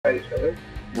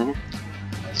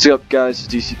What's up, guys?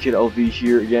 It's DC Kid LV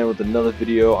here again with another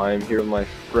video. I am here with my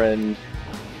friend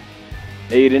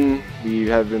Aiden. We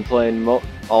have been playing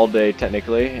all day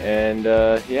technically, and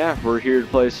yeah, we're here to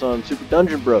play some Super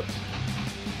Dungeon Bros.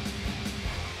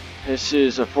 This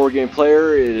is a 4-game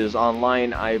player. It is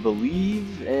online, I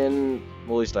believe, and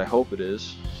well, at least I hope it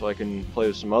is, so I can play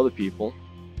with some other people.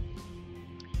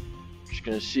 Just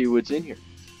gonna see what's in here.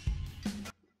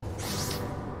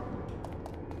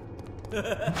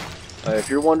 If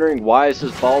you're wondering why it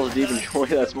says Balls Deep in Joy,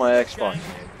 that's my Xbox.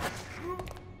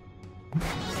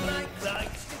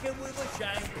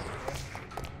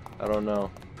 I don't know.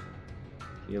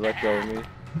 Can you let go of me?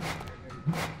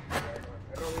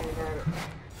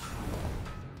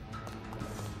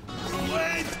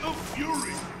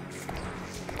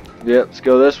 Yep, let's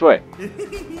go this way.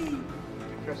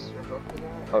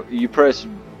 Oh, you press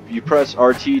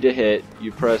RT to hit,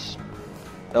 you press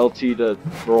LT to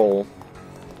roll.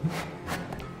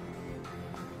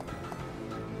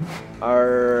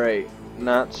 Alright,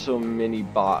 not so many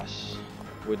boss.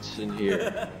 What's in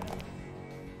here?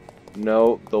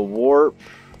 No, the warp.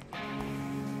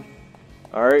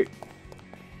 Alright.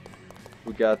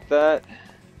 We got that.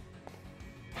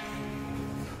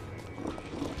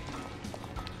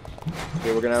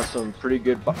 Okay, we're gonna have some pretty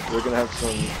good we're gonna have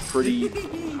some pretty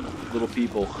little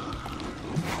people.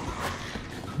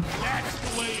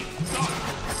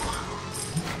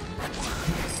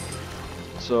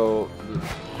 So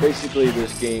basically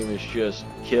this game is just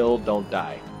kill, don't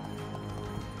die.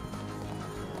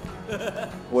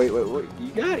 Wait,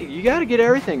 you gotta get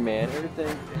everything, man. Everything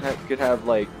could have,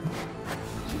 like,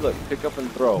 see, look, pick up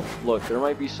and throw. Look, there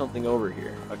might be something over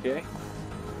here, okay?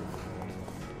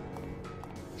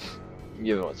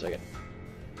 Give it 1 second.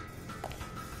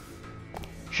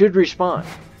 Should respawn.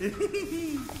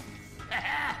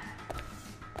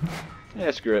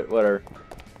 Yeah, screw it, whatever.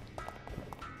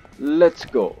 Let's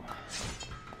go.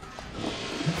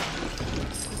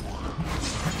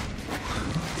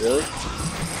 Really?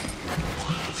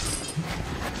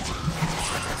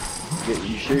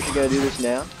 You sure you're gonna do this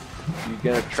now? You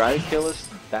gonna try to kill us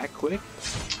that quick?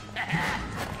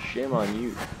 Shame on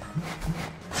you.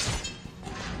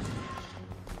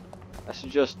 I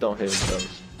suggest don't hit his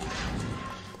toes.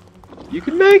 You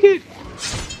can make it!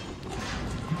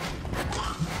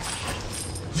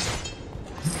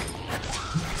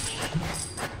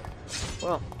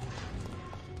 Well,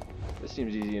 this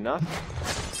seems easy enough.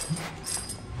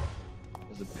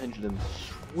 As the pendulum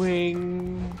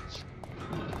swings.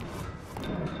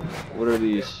 What are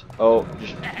these? Oh,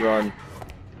 just run.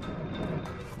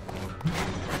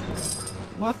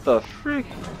 What the frick?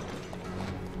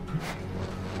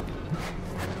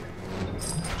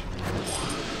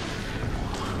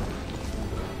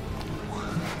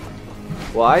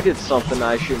 Well, I did something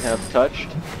I shouldn't have touched.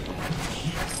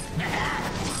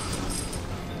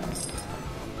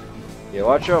 Yeah,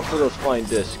 watch out for those flying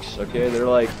discs, okay? They're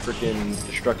like freaking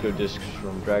Destructo discs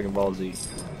from Dragon Ball Z.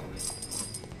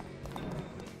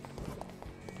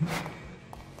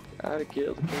 Gotta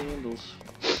kill the candles.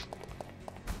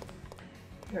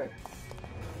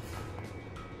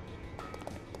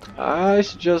 I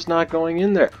suggest not going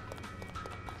in there.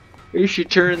 You should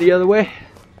turn the other way.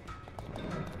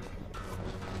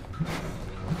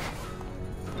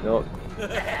 No.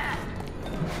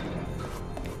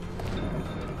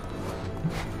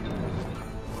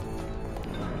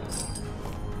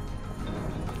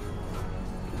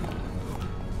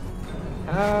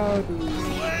 How do we...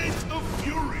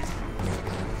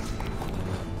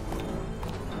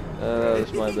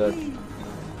 that's my bad.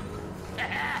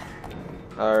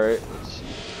 Alright, let's see.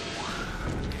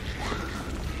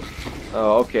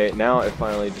 Oh, okay, now it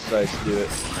finally decides to do it.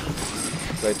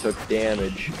 So I took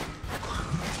damage.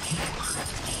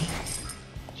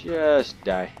 Just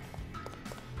die.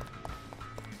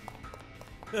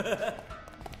 You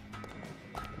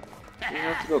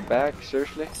have to go back,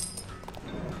 seriously?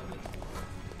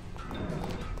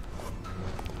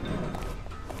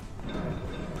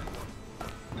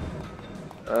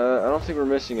 I don't think we're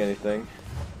missing anything.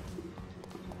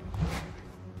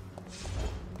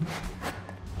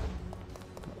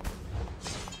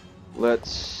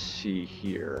 Let's see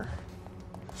here.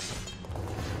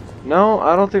 No,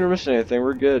 I don't think we're missing anything.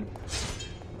 We're good.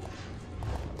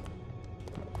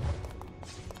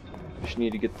 Just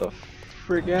need to get the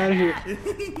frick out of here.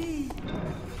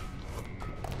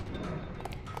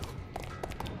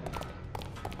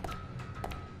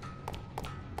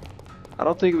 I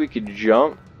don't think we could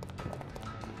jump.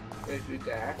 Did you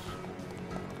dash?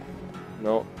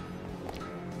 No.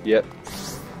 Yep.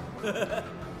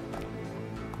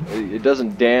 It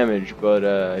doesn't damage, but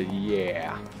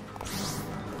yeah.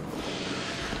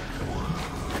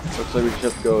 Looks like we just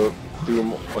have to go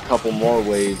through a couple more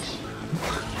waves.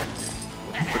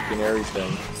 Freaking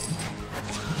everything.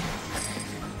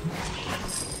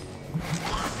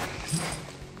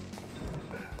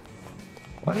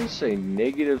 Why did it say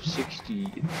negative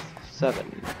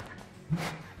 67?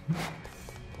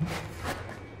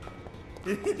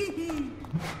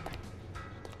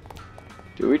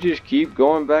 Do we just keep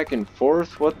going back and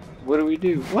forth? What do we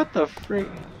do? What the freak?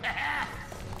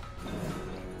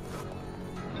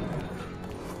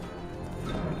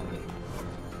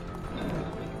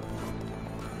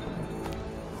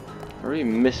 Are we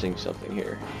missing something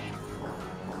here?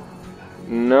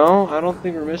 No, I don't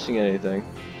think we're missing anything.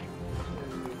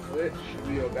 Glitch. Should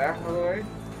we go back all the way?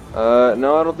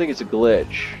 No, I don't think it's a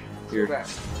glitch. Let's go back.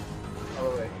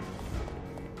 All the way.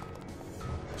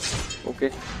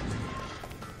 Okay.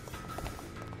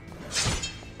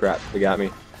 Crap, they got me.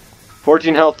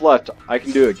 14 health left. I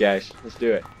can do it, guys. Let's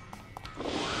do it.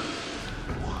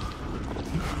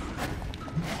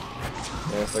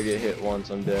 Yeah, if I get hit once,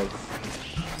 I'm dead.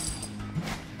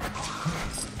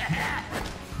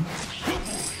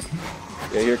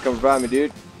 Yeah, here, come by me,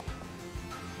 dude.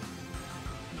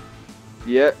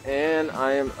 Yeah, and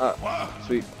I am up.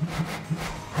 Sweet.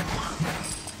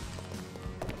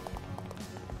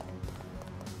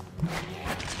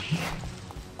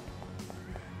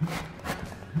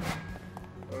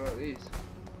 What about these?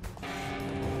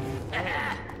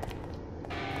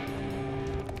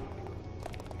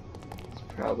 That's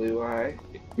probably why.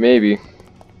 Maybe.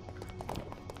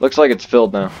 Looks like it's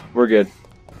filled now. We're good.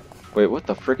 Wait, what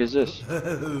the frick is this?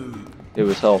 It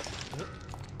was health.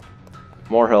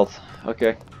 More health.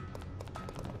 Okay.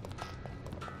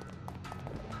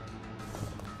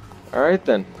 Alright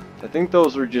then. I think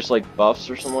those were just like buffs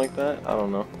or something like that. I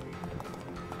don't know.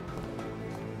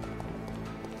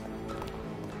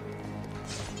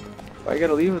 Why you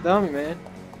gotta leave without me, man?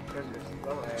 Because you're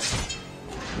slow ass.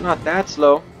 I'm not that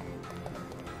slow.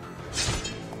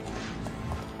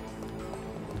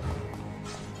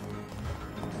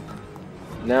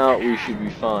 Now we should be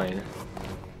fine.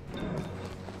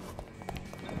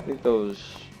 I think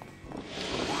those...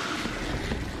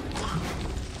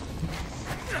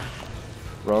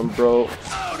 Run, bro.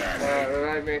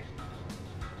 Revive me.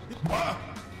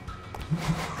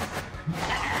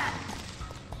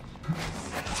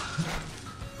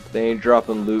 They ain't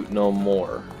dropping loot no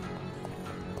more.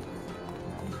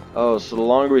 Oh, so the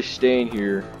longer we stay in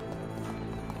here...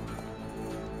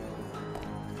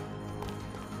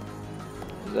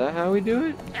 Is that how we do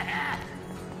it?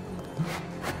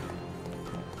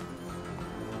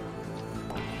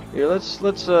 Here, let's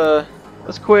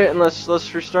quit and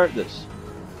let's restart this.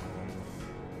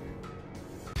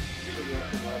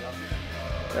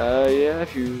 Yeah,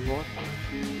 if you want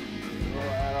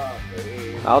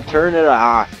to. I'll turn it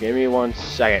off. Give me 1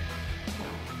 second.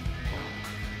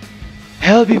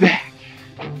 I'll be back.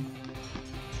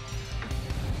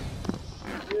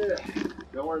 Yeah.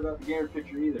 Don't worry about the gamer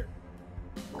picture either.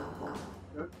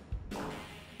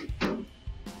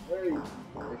 Hey,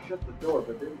 they shut the door,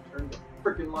 but didn't turn the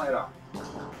freaking light off.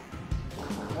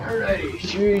 Alrighty,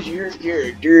 choose your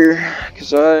character,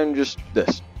 because I'm just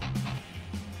this.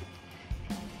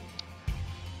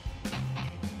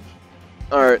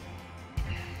 Alright.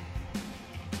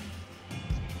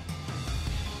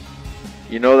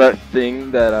 You know that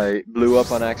thing that I blew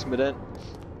up on accident?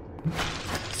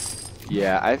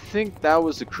 Yeah, I think that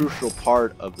was the crucial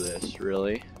part of this,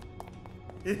 really.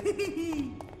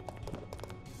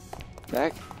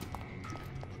 That...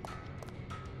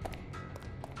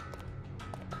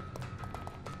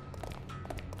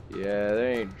 Yeah,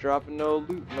 they ain't dropping no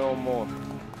loot no more.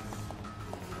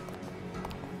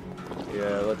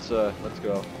 Yeah, let's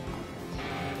go.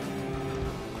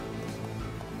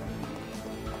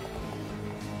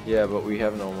 Yeah, but we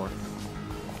have no more.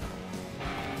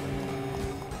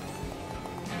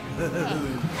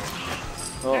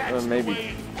 Oh,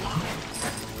 maybe.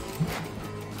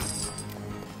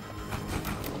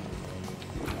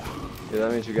 Yeah,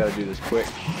 that means we gotta do this quick.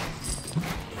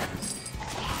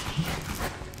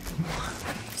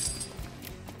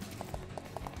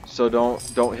 So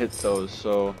don't hit those.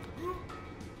 So,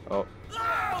 oh,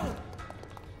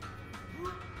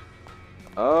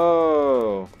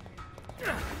 oh.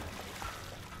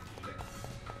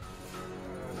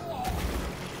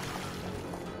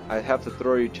 I have to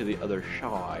throw you to the other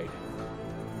side.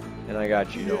 And I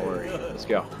got you, don't worry. Let's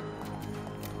go.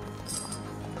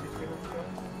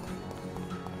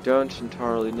 Don't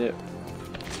entirely know.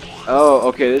 Oh,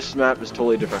 okay, this map is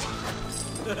totally different.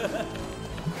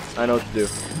 I know what to do.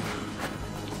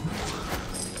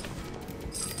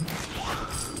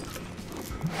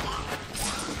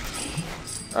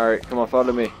 Alright, come on,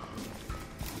 follow me.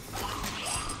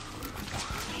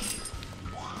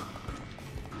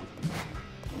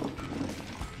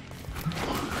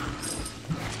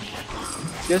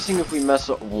 Guessing if we mess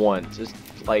up once, it's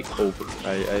like over.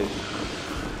 I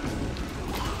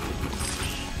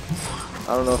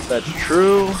don't know if that's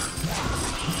true.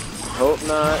 Hope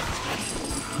not.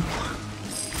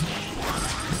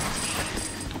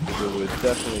 It would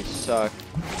definitely suck.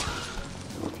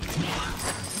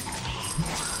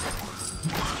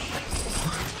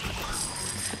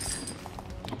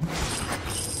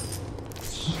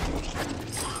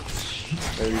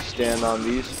 Maybe stand on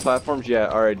these platforms? Yeah,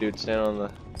 alright dude, stand on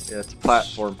the... Yeah, it's a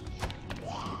platform.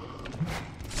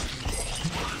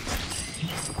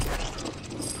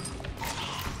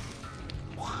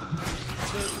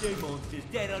 Birthday monster's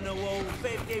dead on the wall,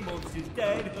 birthday monster's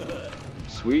dead.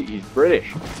 Sweet, he's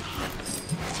British.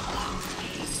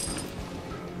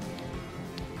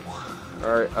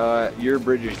 Alright, your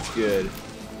bridge is good.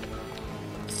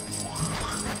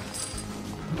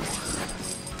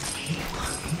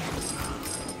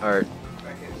 Alright.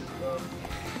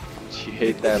 You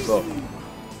hate that boat.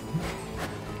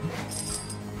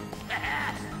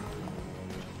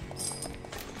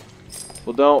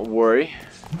 Well, don't worry.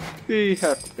 Be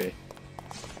happy.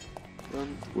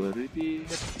 Don't worry, be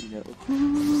happy now.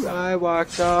 Ooh, I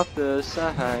walked off the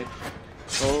side.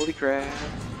 Holy crap.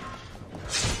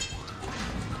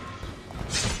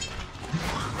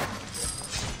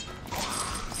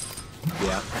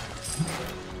 Yeah.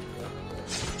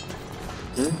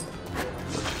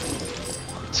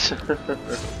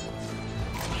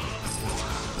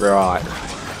 Right.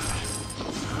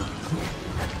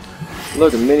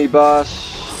 Look, a mini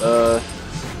boss.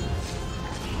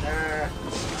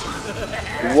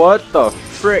 What the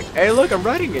frick? Hey, look, I'm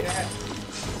riding it.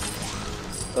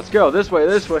 Let's go this way,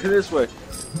 this way, this way.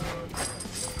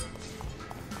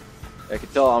 I can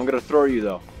tell. I'm gonna throw you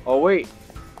though. Oh wait,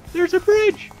 there's a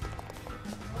bridge.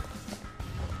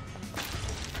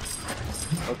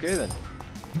 Okay then.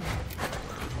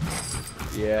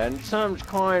 Yeah, and something's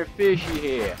kind of fishy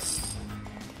here.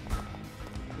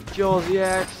 Jersey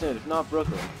accent, if not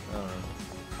Brooklyn. I don't know.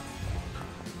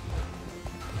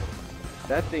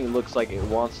 That thing looks like it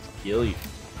wants to kill you.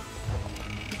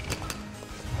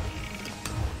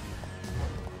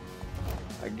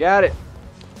 I got it.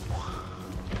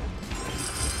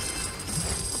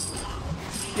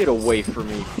 Get away from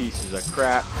me, pieces of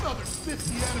crap. Another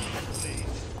 50 enemies, please.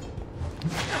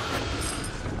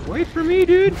 Wait for me,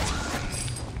 dude.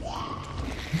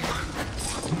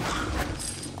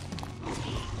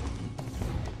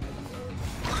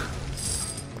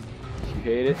 You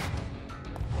hate it?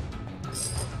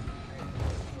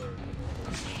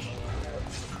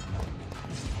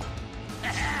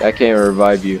 I can't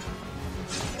revive you.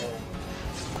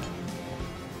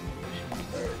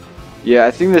 Yeah,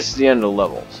 I think this is the end of the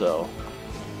level, so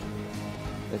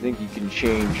I think you can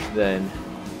change then.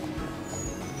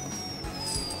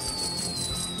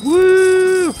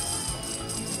 Woo!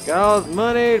 Got all this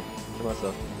money to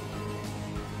myself.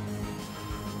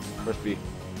 Press B.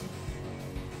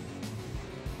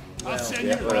 I'll send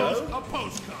yeah, you whatever. both a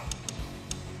postcard.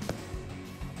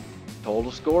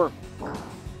 Total score.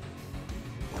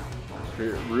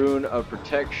 Rune of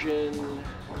Protection.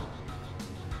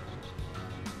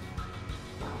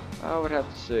 I would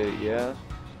have to say, yeah.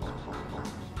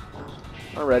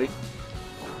 I'm ready.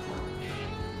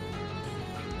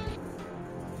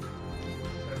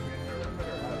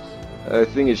 I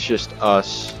think it's just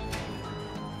us.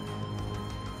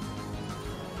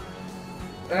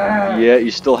 Yeah,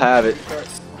 you still have it.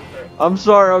 I'm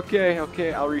sorry,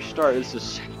 okay, I'll restart. This is the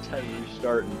second time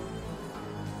restarting.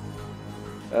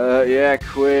 Yeah,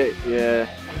 quit, yeah.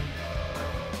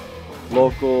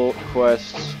 Local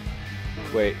quests.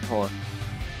 Wait, hold on.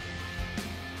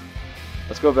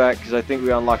 Let's go back, because I think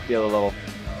we unlocked the other level.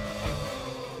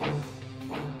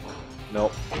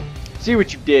 Nope. See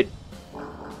what you did.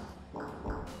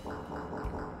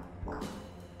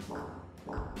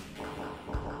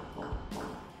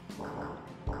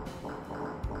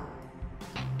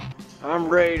 I'm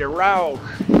ready to rock.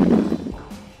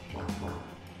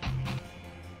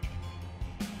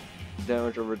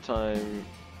 Damage over time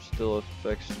still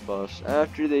affects the boss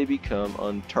after they become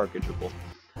untargetable.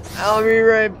 I'll be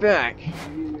right back.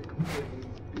 You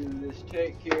do this,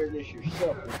 take care of this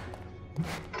yourself.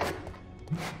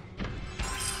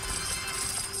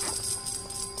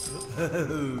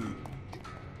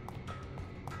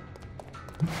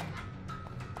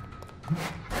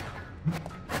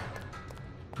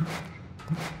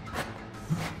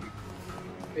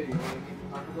 Hey, do you want anything from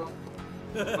Taco Bell?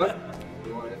 What? Do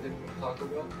you want anything from Taco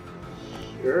Bell?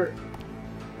 Sure.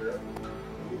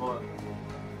 You want?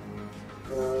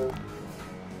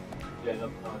 Yeah, no,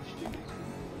 chicken.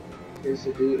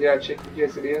 Quesadilla. Yeah, chicken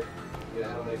quesadilla. Yeah,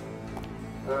 how many?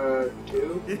 2.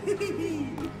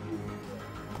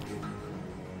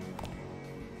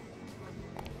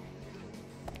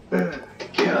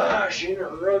 Gosh,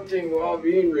 interrupting while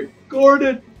being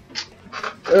recorded.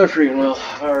 Oh, freaking well.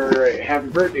 Alright, happy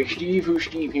birthday, Steve. Who's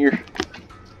Steve here?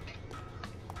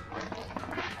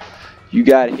 You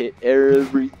gotta hit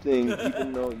everything,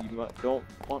 even though you don't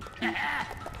want to.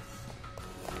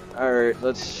 Alright,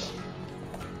 let's...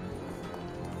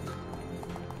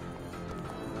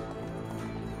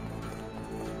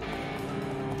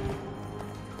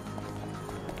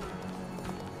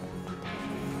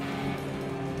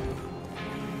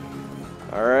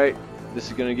 Alright, this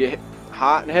is gonna get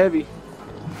hot and heavy.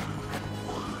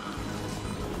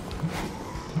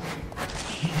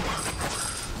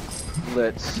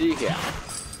 Let's see here.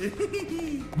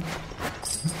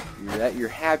 You're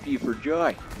happy for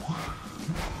joy.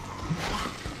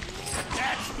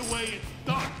 That's the way it's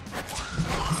done.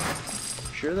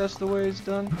 Sure that's the way it's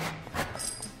done?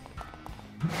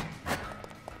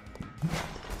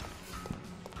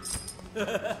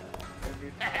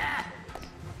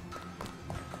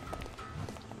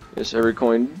 Yes, every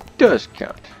coin does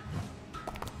count.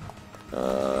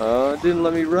 Didn't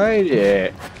let me write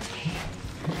it.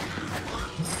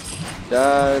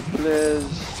 Die,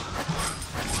 please.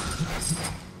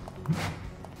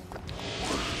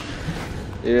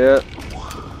 Yeah.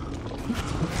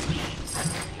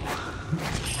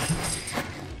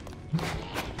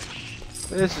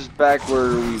 This is back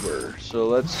where we were, so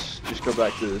let's just go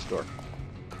back to this door.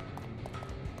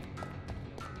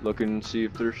 Look and see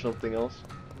if there's something else.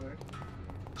 Where?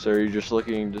 So are you just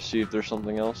looking to see if there's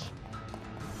something else?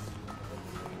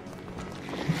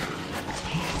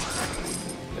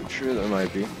 I'm sure there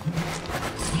might be. You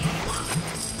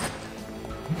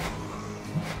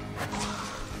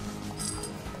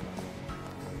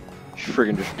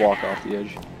friggin' just walk off the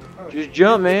edge. Just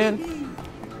jump, man!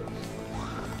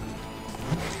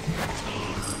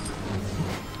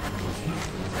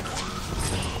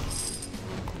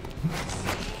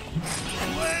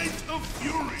 Blades of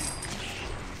fury.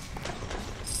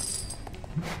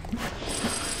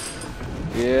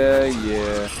 Yeah.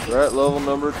 We're at level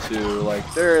number 2. Like,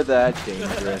 they're that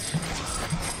dangerous.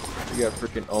 We got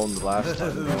freaking owned the last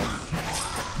time, though.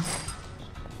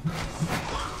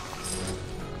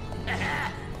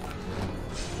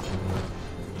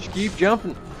 Just keep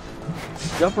jumping.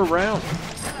 Jump around.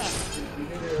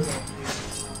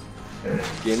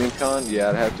 Gaming Con? Yeah,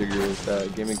 I'd have to agree with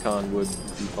that. Gaming Con would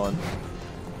be fun.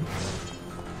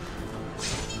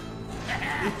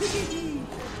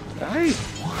 Ay!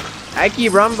 Aquí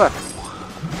Rumba!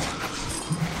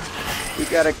 We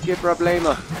got que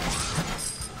problema.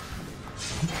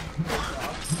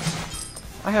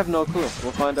 I have no clue.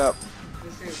 We'll find out.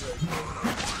 This seems like.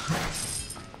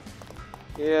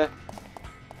 Yeah,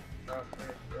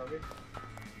 Okay,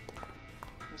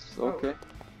 it's okay.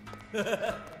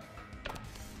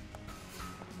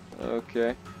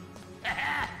 Okay.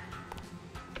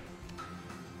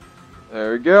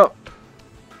 There we go.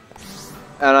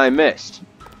 And I missed.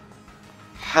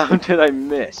 How did I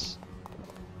miss?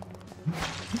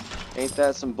 Ain't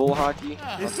that some bull hockey?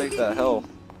 I'll take that health.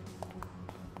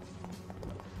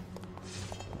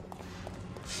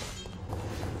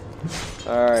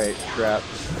 Alright, trap.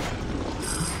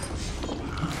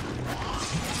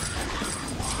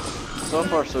 So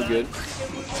far, so good.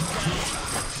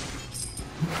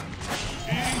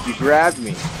 You grabbed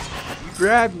me. You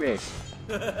grabbed me.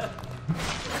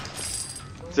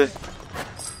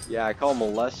 Yeah, I call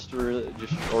molester,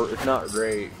 just, or if not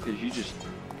great, because you just,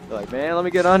 you're like, man, let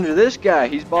me get under this guy.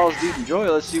 He's balls deep in joy.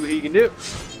 Let's see what he can do.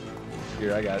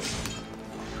 Here, I got it.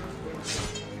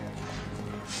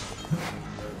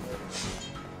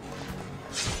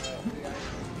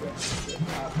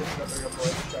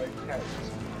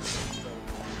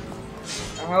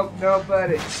 I hope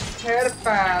nobody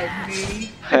pedophiles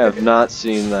me. I have not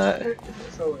seen that.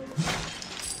 So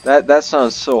That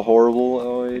sounds so horrible,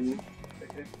 Owen.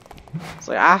 It's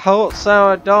like, I hope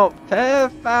someone don't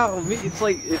pedophile me. It's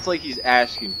like he's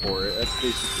asking for it. That's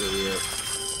basically it.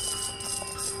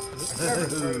 I've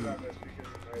never heard about this because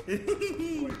of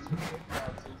my voice.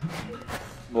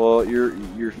 Well,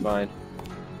 you're fine.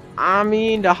 I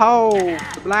mean the hole,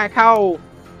 the black hole.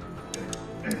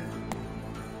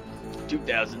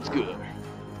 2000's good.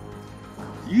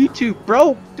 You too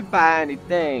broke to buy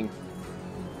anything.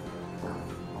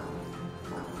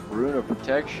 Rune of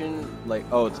protection, like,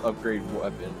 oh, it's upgrade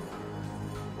weapon.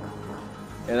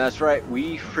 And that's right,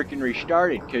 we freaking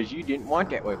restarted because you didn't want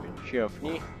that weapon,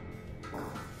 Shelfney.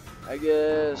 I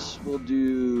guess we'll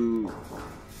do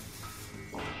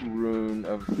Rune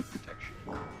of Protection.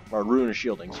 Or Rune of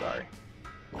Shielding, sorry.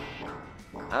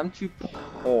 I'm too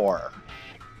poor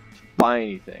to buy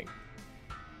anything.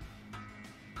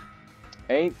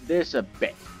 Ain't this a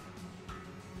bet?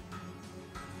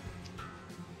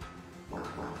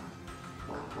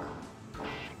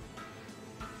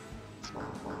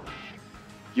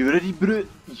 You ready, bro?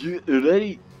 You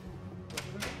ready?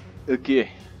 Okay,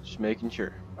 just making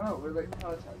sure. Oh, we're like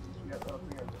Teletubbies. We got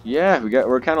Yeah,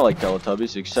 we're kind of like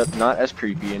Teletubbies, except not as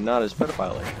creepy and not as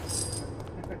pedophile-ish.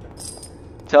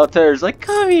 Telltale's like,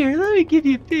 come here, let me give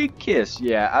you a big kiss.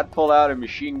 Yeah, I'd pull out a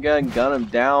machine gun, gun him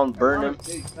down, burn him.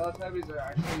 Teletubbies are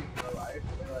actually real life.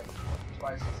 They're like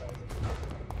twice the size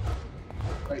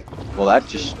of like. Well, that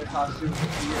just the costumes are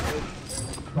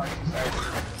twice the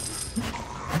size.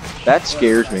 that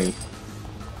scares me.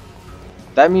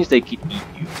 That means they could eat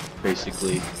you,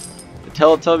 basically. The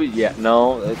Teletubbies, yeah,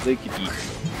 no, they could eat you.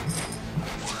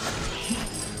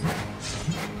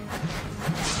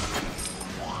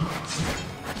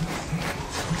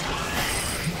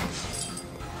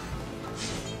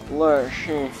 Let's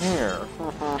see here.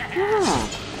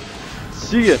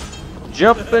 See ya.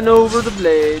 Jumping over the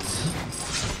blades.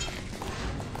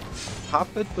 Hop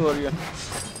it for you.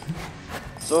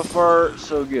 So far,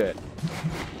 so good.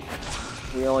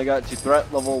 We only got to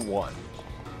threat level 1.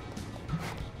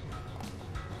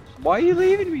 Why are you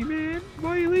leaving me, man?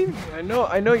 Why are you leaving me? I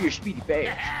know you're speedy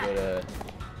fast, but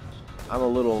I'm a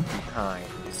little behind,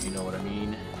 if you know what I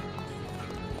mean.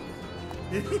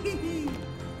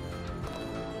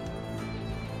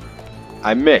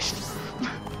 I missed.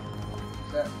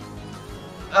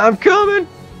 I'm coming.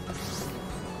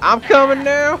 I'm coming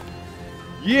now.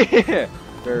 Yeah,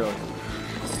 barely.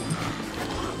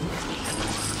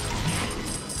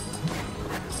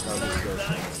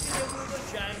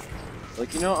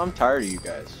 Like, you know, I'm tired of you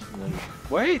guys. And then,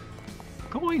 wait,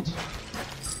 coins.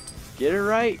 Get it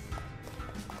right.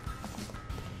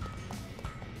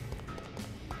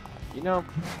 You know.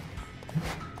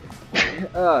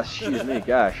 Excuse me,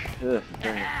 gosh. Ugh,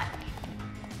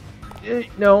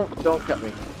 no, don't cut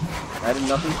me. I did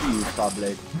nothing to you, Saw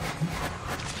Blade.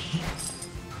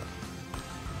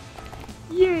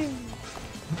 Yay!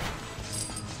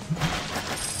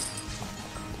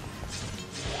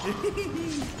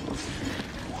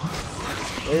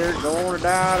 They're going to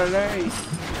die today.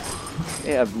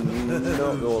 They have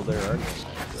no goal there.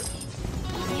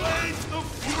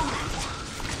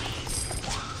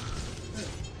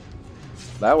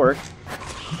 That worked.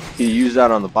 You use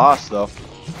that on the boss, though.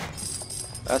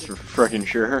 That's for freaking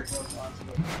sure.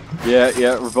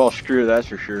 Yeah, we're both screwed. That's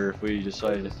for sure. If we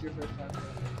decided.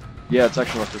 Yeah, it's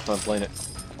actually my first time playing it.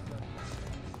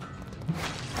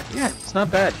 Yeah, it's not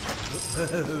bad.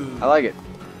 I like it.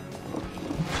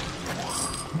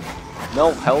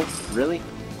 No health, really?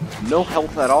 No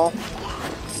health at all?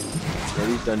 Yeah,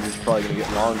 these dungeons are probably gonna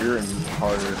get longer and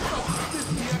harder.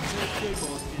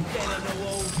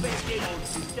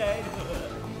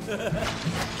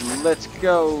 Let's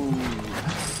go.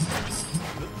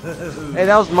 Hey,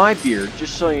 that was my beard,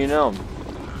 just so you know.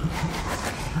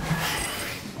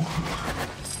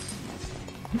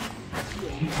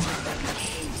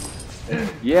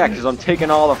 Yeah, because I'm taking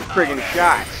all the friggin'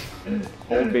 shots.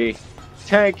 Hold B.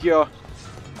 Thank you.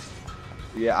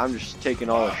 Yeah, I'm just taking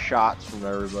all the shots from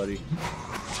everybody.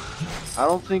 I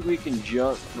don't think we can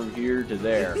jump from here to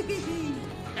there.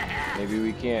 Maybe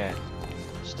we can.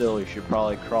 Still, we should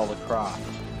probably crawl across.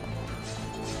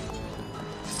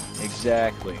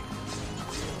 Exactly.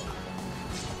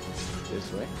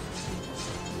 This way.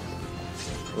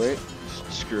 Wait.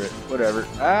 Screw it. Whatever.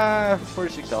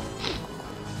 46 health.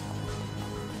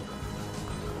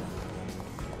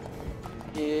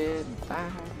 By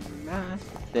myself.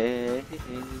 I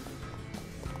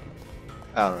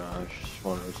don't know, it's just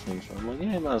one of those things where I'm like,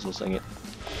 yeah, I might as well sing it.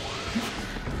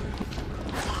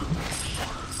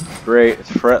 Great,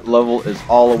 threat level is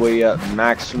all the way up,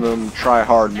 maximum try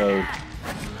hard mode.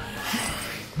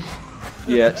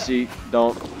 Yeah, see,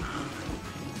 don't.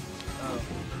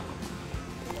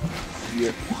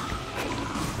 Yeah.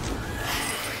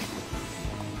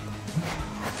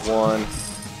 1.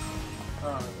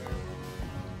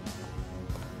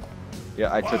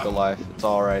 Yeah, I took a life. It's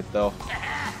alright, though.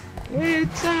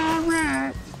 It's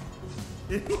alright.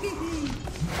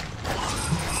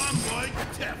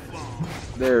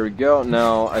 There we go.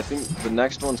 Now, I think the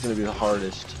next one's going to be the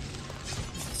hardest.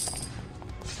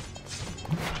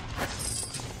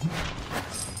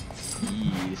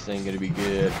 This ain't going to be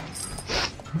good.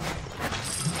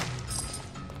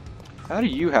 How do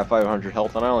you have 500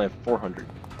 health and I only have 400?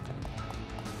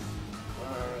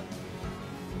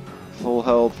 Full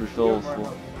health, refill,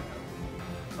 full.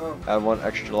 Oh. Add 1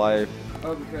 extra life.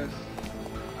 Oh, because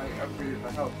I upgraded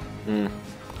my health. Hmm.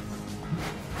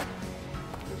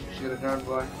 Which you should have done,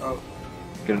 boy. Oh.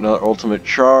 Get another ultimate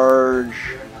charge.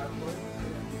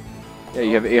 Yeah,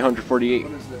 you have 848.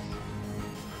 What is this?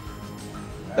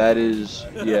 That is,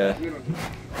 yeah. We don't do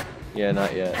that. Yeah,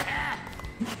 not yet.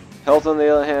 Health, on the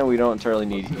other hand, we don't entirely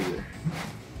need either.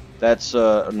 That's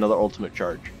another ultimate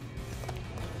charge.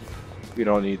 We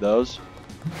don't need those.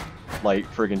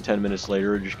 Like, friggin' 10 minutes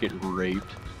later, just get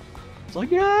raped. It's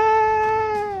like,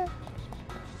 yeah!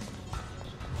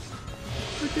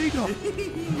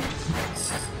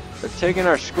 They're taking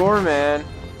our score, man.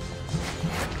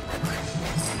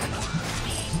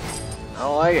 I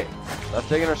don't like it. Stop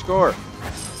taking our score.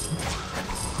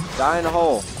 Die in the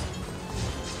hole.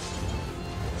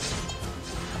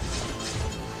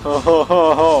 Ho ho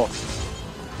ho ho.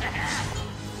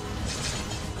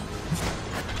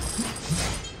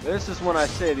 This is when I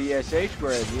say the SH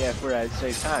word and the F word at the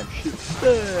same time. Shoot.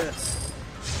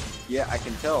 Yeah, I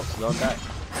can tell, so don't die.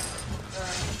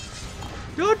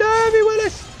 Don't die on me,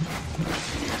 Willis!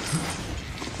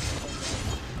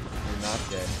 You're not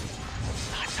dead.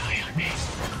 Not die on me.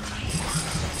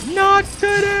 Not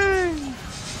today!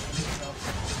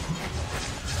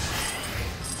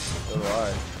 So do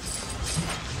I.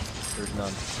 There's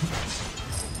none.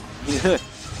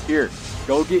 Here,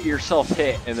 go get yourself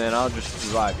hit, and then I'll just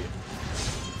revive you.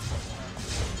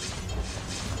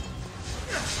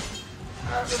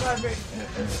 Revive me.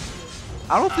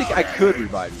 I don't think I could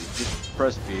revive you. Just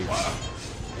press B.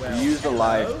 We used a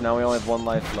life. Now we only have 1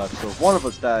 life left. So if one of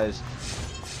us dies,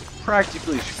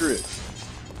 practically screwed.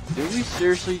 Did we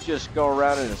seriously just go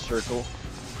around in a circle?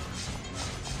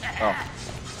 Oh.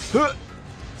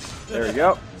 There we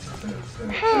go.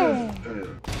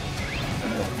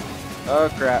 Oh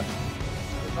crap.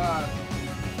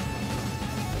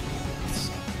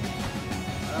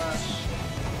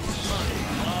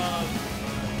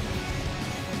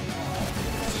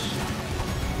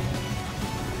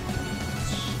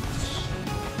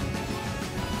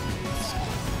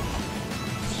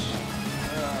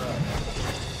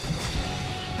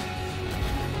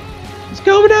 It's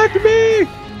coming after me!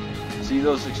 See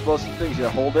those explosive things? You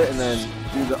hold it and then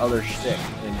do the other stick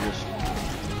and just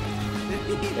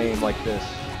aim like this.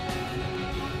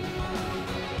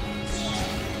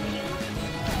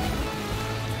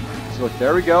 So look,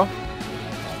 there we go.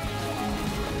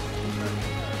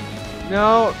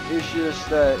 No, it's just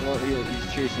that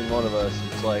he's chasing one of us.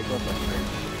 It's like, what the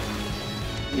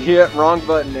frick? Yeah, wrong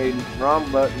button, Aiden. Wrong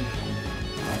button.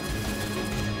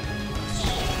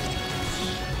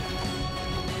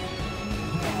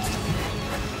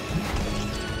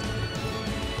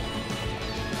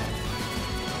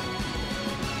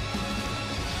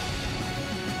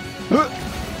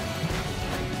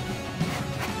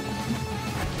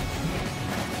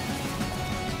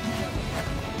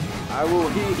 I will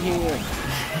hit him.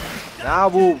 I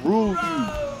will rule you.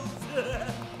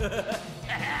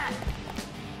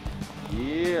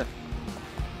 Yeah.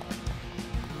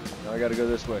 Now I gotta go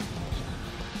this way.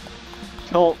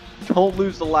 Don't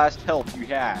lose the last health you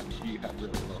have. You have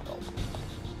really low health.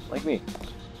 Like me.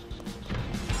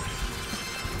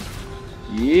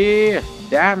 Yeah,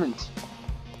 diamonds.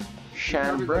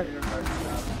 Shine bright.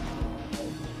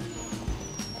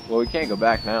 Well, we can't go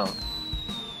back now.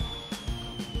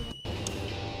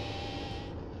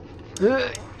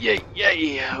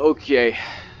 Yeah, okay.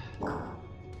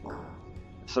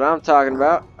 That's what I'm talking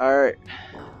about. Alright.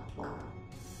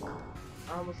 I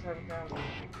almost had it down.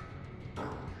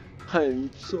 I'm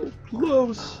so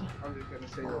close. I'm just gonna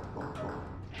say that.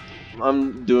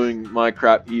 I'm doing my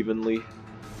crap evenly.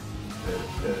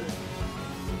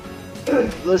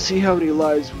 Let's see how many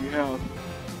lives we have.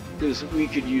 Because we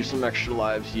could use some extra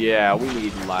lives. Yeah, we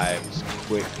need lives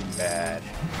quick and bad.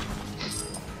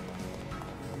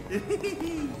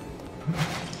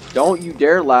 Don't you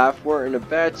dare laugh. We're in a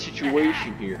bad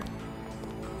situation here.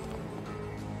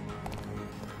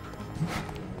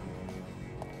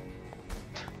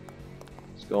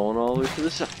 It's going all the way to the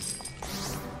side.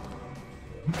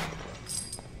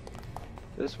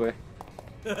 This way.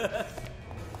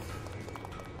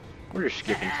 We're just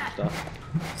skipping some stuff.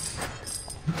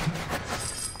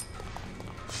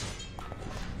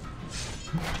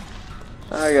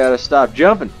 I gotta stop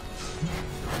jumping.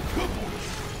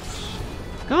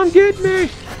 Come get me! I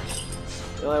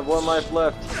only have 1 life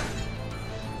left.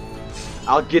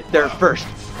 I'll get there first.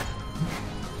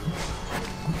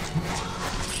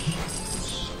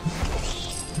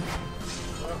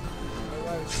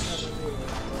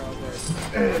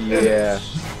 Yeah. And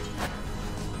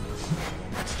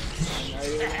now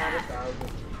you only have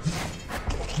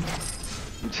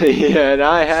 1,000. Yeah, and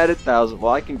I had 1,000.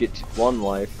 Well, I can get 1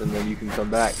 life, and then you can come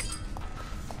back.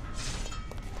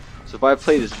 So if I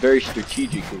play this very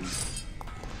strategically,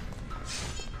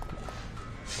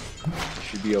 it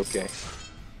should be okay.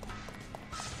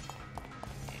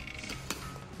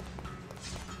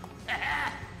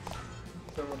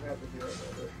 Someone had to do it.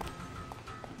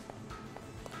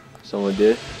 Someone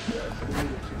did? Yeah, someone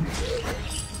needed to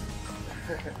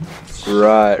do it.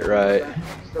 Right, right.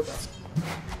 Still back.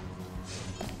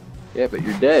 Yeah, but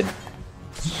you're dead.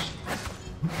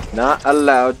 Not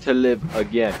allowed to live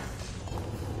again.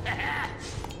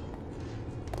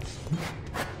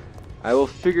 I will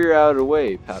figure out a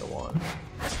way, Padawan.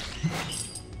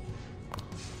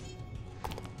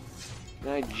 Can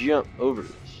I jump over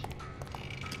this?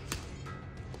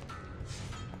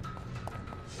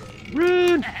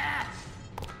 Run!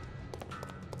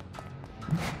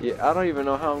 Yeah, I don't even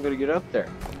know how I'm gonna get up there.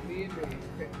 Me and me.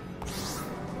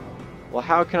 Well,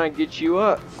 how can I get you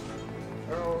up?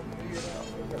 Oh, figure it out.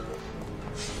 Okay.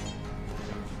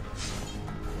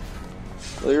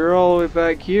 Well, you're all the way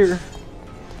back here.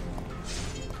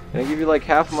 Can I give you like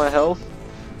half of my health?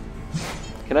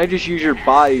 Can I just use your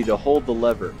body to hold the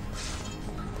lever?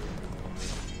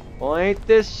 Well, ain't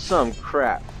this some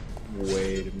crap?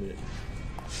 Wait a minute.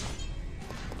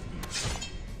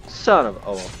 Son of a...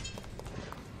 Oh.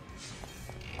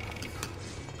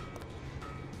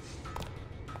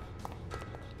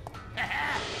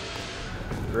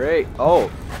 Great.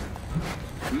 Oh.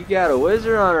 We got a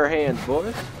wizard on our hands,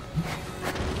 boys.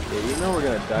 Yeah, you know we're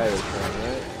gonna die this time,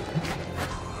 right?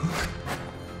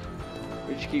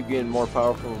 We just keep getting more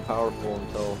powerful and powerful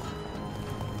until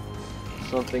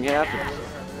something happens.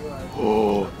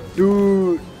 Oh,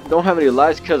 dude, don't have any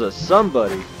lives because of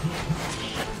somebody.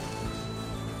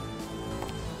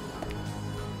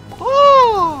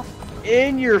 Oh,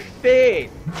 in your face.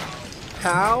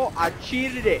 How? I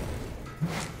cheated it.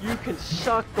 You can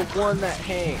suck the one that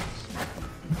hangs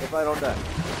if I don't die.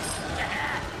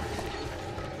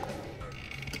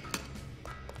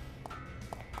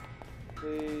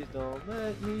 Please don't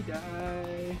let me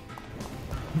die.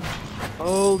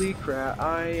 Holy crap,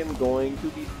 I am going to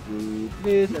be screwed.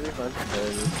 Please let me find some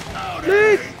treasure.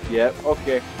 Please! Yep,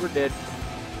 okay, we're dead.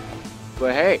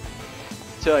 But hey,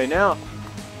 tell you now,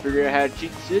 figure out how to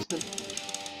cheat the system.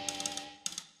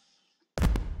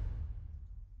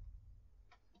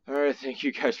 Alright, thank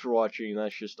you guys for watching.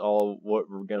 That's just all what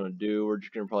we're gonna do. We're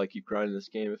just gonna probably keep grinding this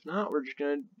game. If not, we're just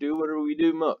gonna do whatever we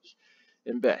do most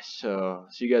and best. So,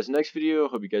 see you guys in the next video.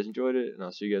 Hope you guys enjoyed it, and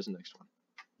I'll see you guys in the next one.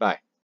 Bye.